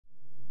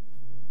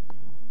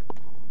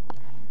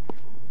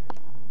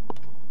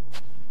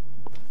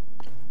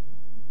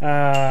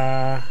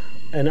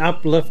An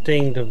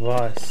uplifting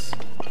device.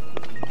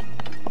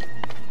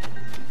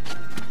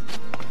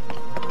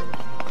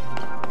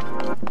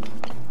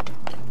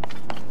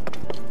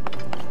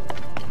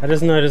 I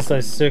just noticed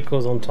those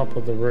circles on top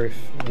of the roof,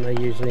 and they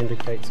usually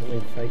indicate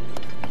something fake.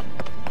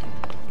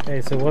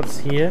 Okay, so what's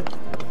here?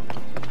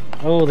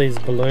 Oh, these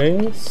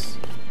balloons.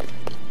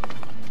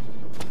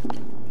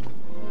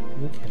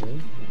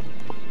 Okay.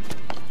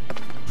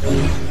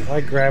 If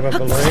I grab a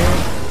balloon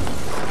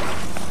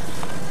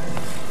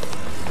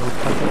and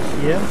pop it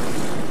here.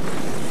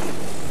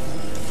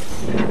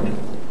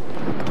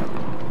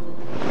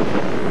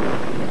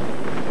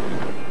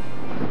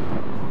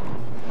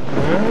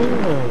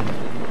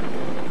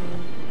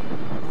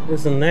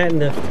 Isn't that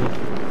nifty?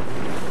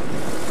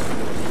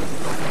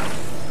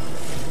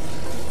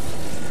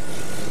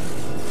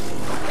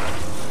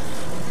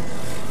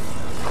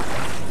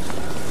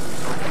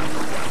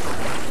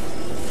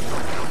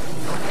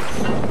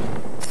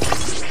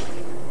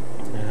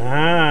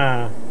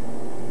 Ah,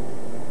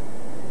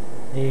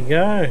 there you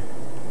go.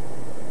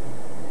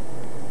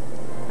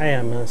 I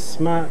am a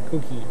smart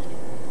cookie,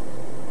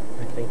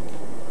 I think.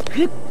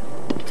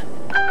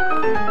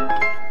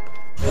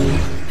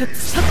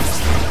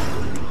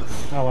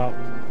 Oh well,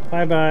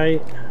 bye bye.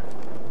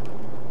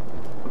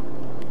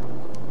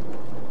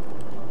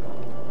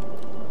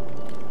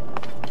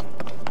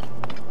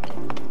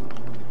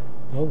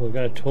 Oh, we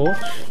got a torch.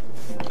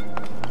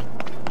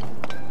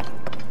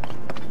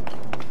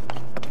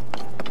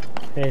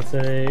 Okay,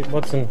 so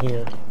what's in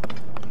here?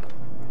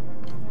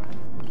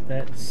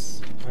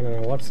 That's, I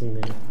don't know what's in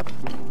there.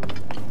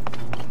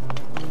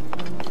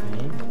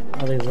 Okay.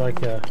 Oh, there's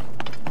like a,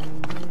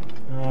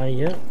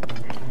 yeah.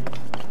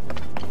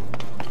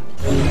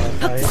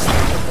 Okay, a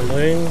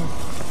balloon.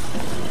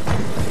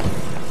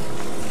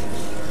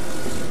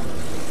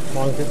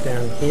 Plonk it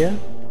down here.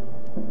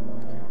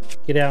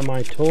 Get out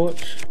my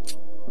torch.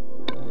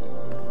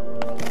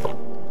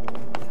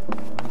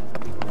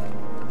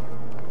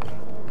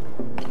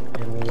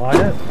 And light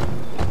it.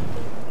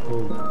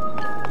 Ooh.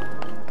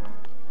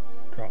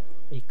 Drop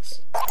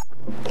X.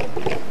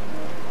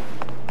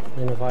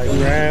 Then if I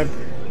grab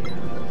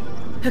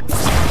the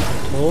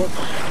torch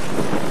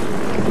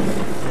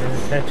and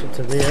attach it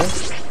to there.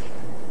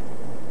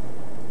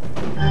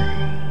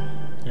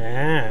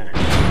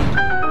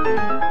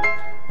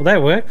 Well,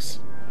 that works.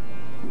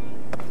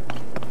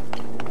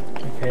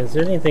 Okay, is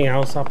there anything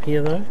else up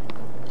here though?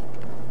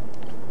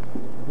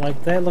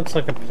 Like that looks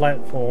like a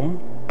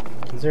platform.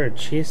 Is there a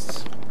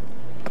chest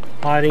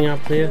hiding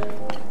up there?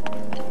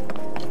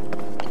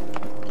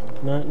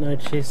 No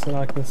chest that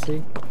I can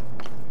see.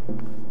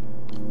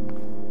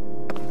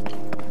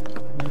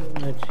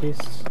 No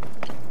chests.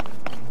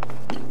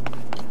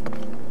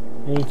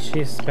 Any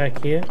chests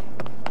back here?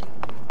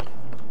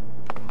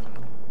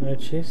 No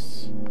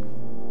chests.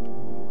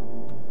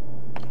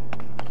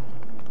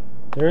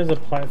 There is a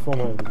platform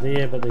over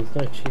there, but there's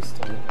no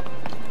chest on it.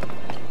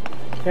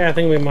 Okay, I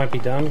think we might be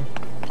done.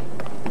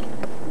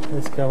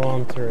 Let's go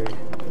on through.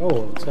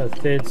 Oh, it's got a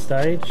third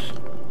stage.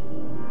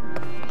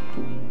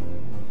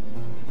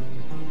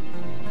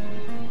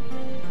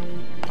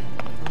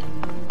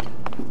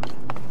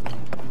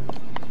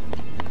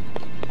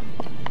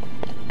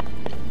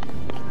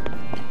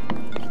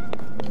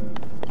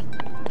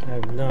 I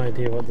have no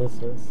idea what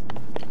this is.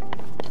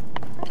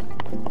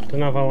 Don't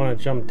know if I want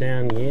to jump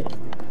down yet.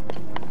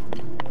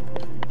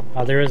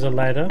 Oh, there is a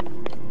ladder.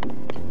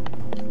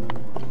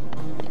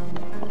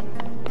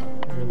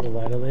 There is a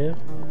ladder there.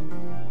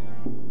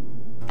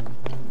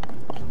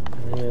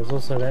 And then there's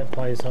also that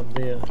place up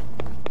there.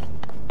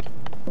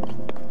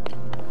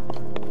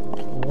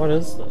 What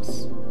is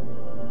this?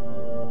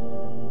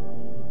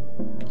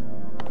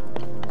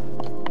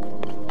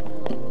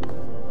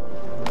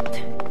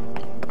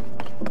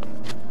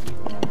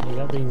 You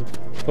got these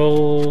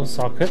bull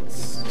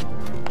sockets.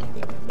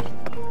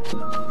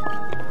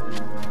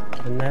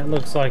 And that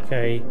looks like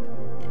the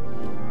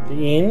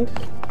end.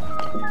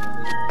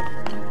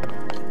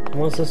 And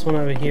what's this one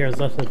over here? Is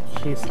that a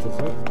chest, is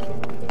it?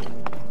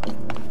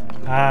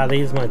 Ah,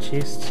 there's my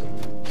chest.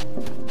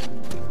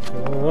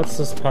 Well, what's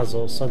this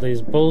puzzle? So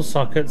these bull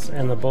sockets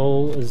and the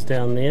bull is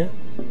down there.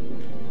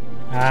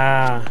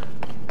 Ah.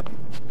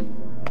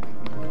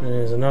 And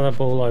there's another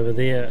bull over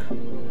there.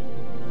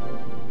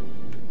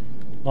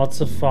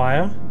 Lots of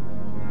fire.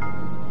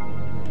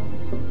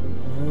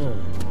 Ah.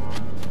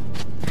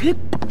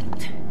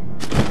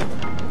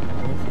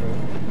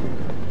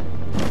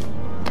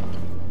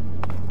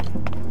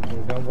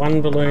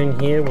 One balloon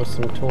here with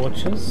some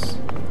torches.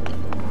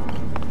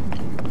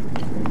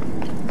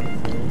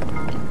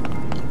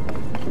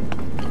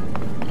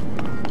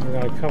 We've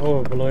got a couple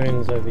of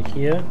balloons over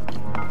here.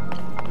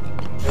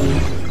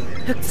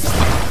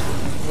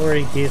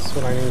 Already guessed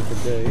what I need to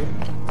do.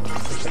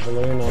 Put the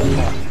balloon on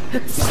top.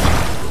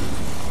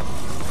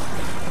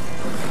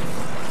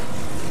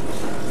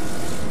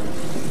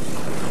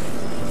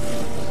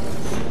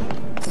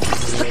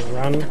 And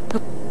run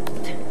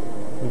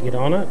and get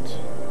on it.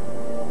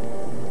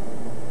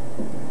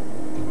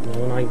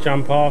 When I like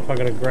jump off, I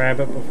gotta grab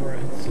it before it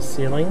hits the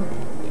ceiling.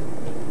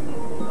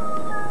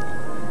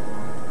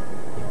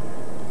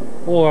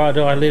 Or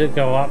do I let it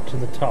go up to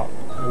the top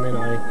and then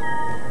I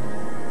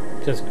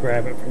just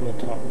grab it from the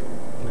top?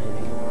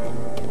 Maybe.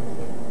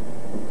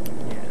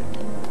 Yeah.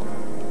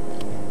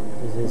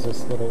 Because there's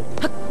this little...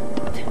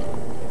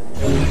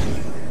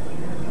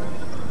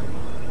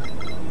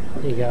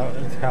 There you go,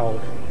 it's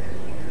held.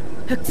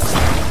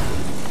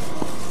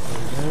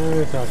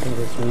 So I can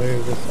just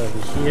move this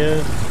over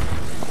here.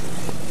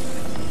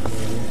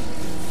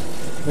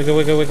 Wiggle,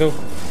 wiggle, wiggle.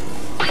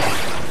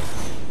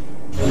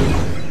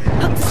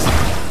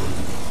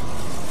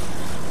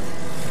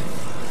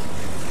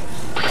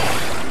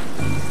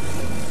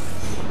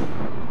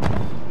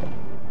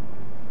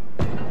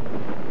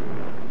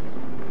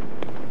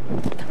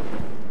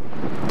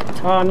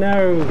 Oh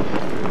no!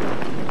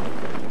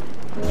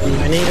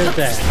 I needed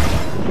that.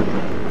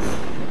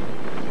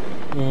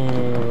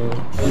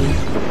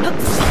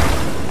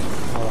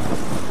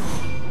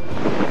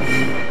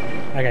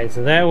 Okay,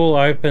 so that will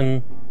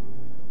open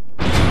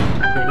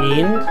the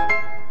end.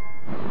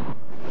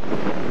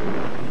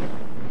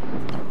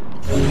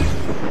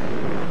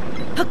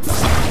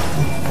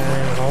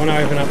 And I want to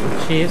open up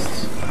the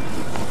chest.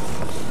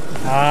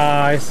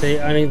 Ah, I see,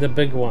 only the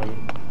big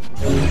one.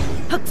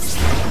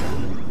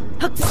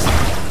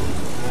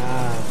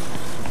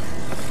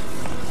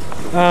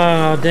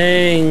 Ah, oh,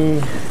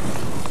 dang.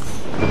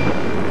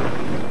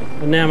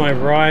 And now my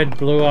ride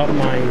blew up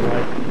my,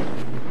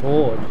 like,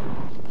 board.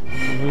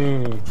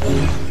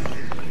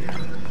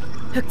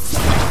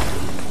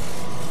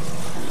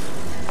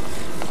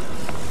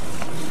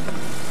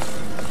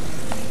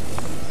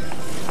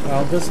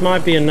 Well, this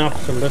might be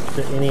enough to lift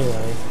it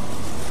anyway.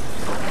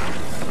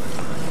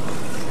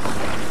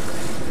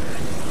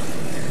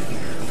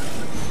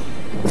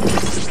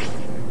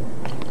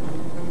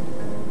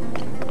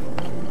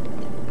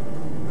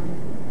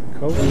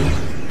 Cool.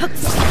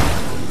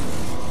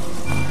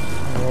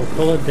 And we'll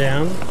pull it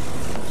down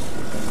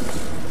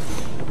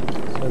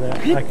so that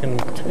I can...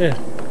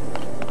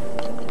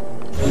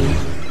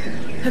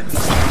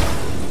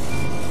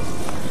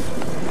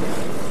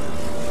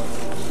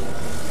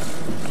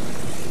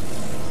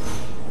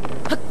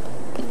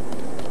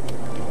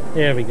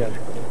 There we go.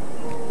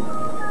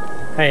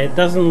 Hey, it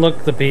doesn't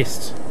look the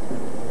best,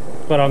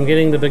 but I'm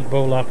getting the big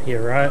ball up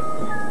here, right?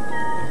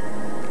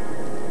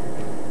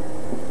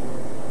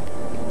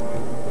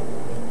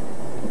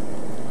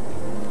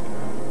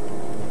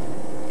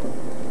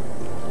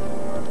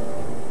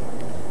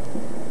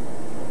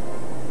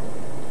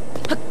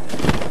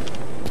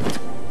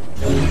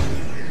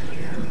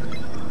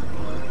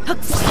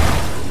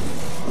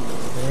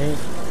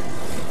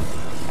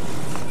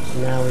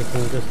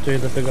 Do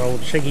the big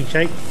old shaky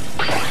shake.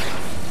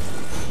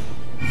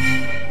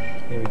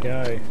 There we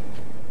go.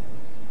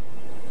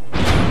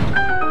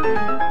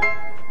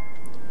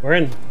 We're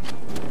in.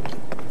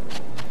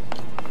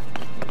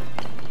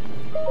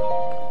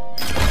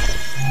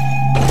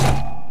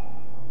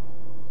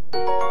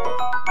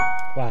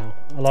 Wow,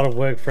 a lot of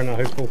work for an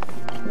opal.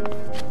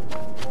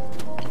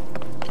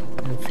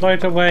 And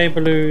float away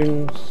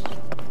balloons.